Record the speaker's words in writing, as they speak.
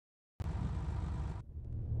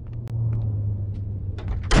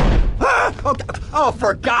Oh, oh,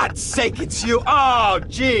 for God's sake, it's you. Oh,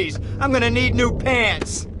 jeez. I'm gonna need new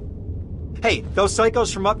pants. Hey, those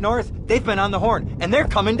psychos from up north, they've been on the horn, and they're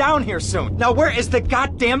coming down here soon. Now, where is the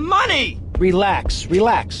goddamn money? Relax,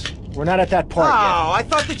 relax. We're not at that part yet. Oh, I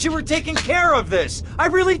thought that you were taking care of this. I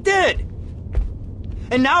really did.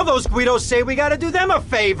 And now those Guidos say we gotta do them a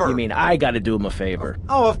favor. You mean I gotta do him a favor?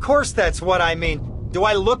 Oh, of course that's what I mean. Do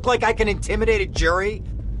I look like I can intimidate a jury?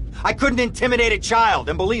 I couldn't intimidate a child,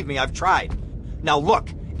 and believe me, I've tried. Now look,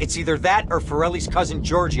 it's either that or Forelli's cousin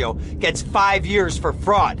Giorgio gets 5 years for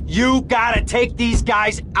fraud. You gotta take these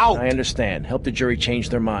guys out! I understand. Help the jury change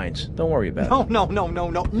their minds. Don't worry about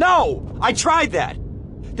it. No! I tried that!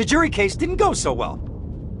 The jury case didn't go so well.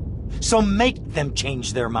 So make them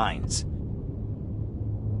change their minds.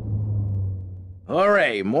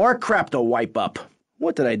 Alright, more crap to wipe up.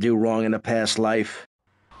 What did I do wrong in a past life?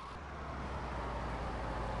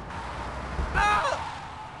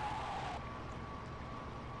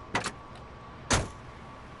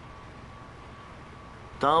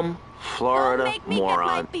 Dumb Florida Don't make me moron.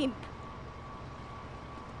 Get my pimp.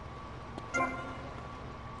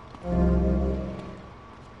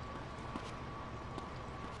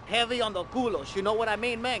 Heavy on the culos, you know what I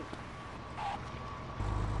mean, man?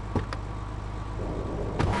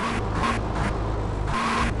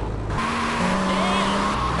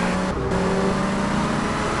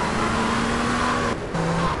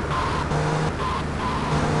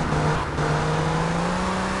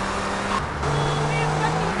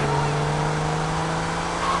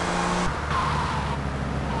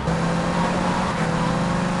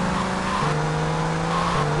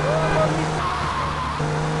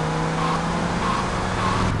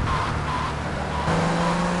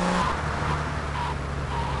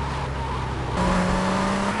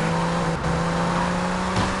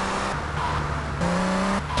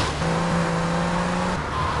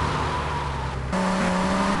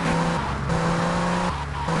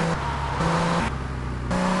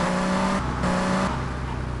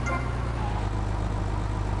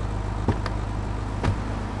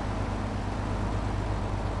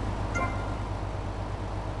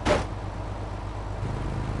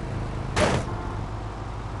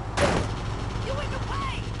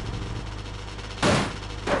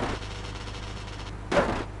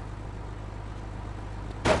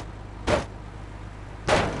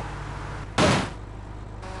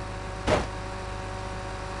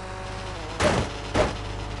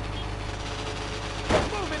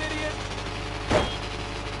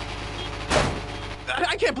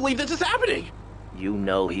 I can't believe this is happening! You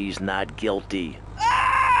know he's not guilty.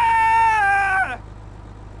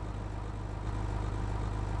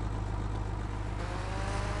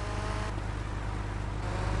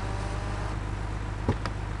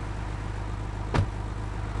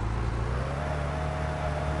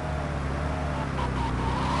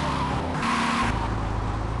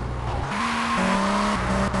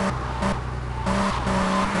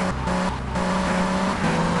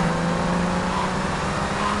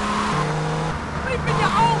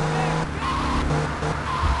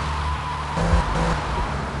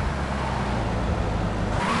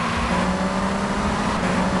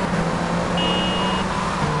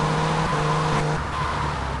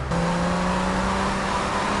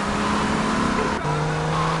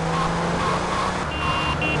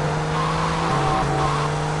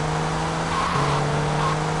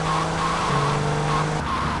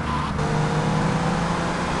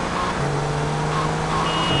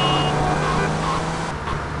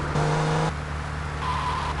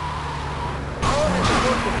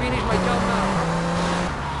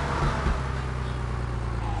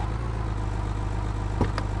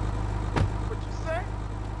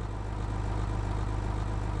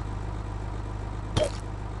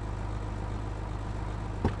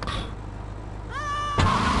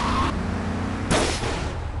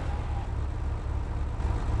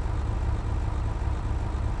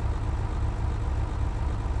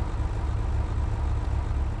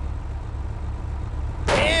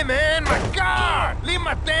 Man, my car! Leave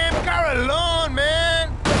my damn car alone,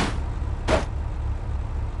 man!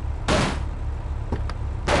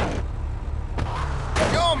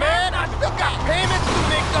 Yo, man, I still got payments to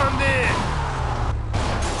make on this!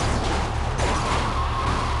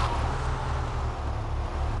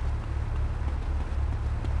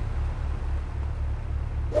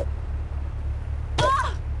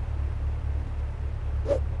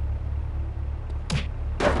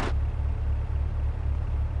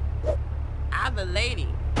 The lady.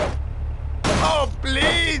 Oh,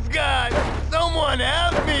 please, God! Someone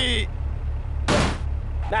help me!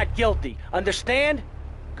 Not guilty. Understand?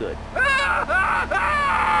 Good.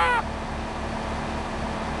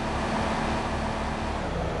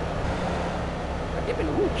 Hip and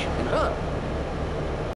hooch and huh.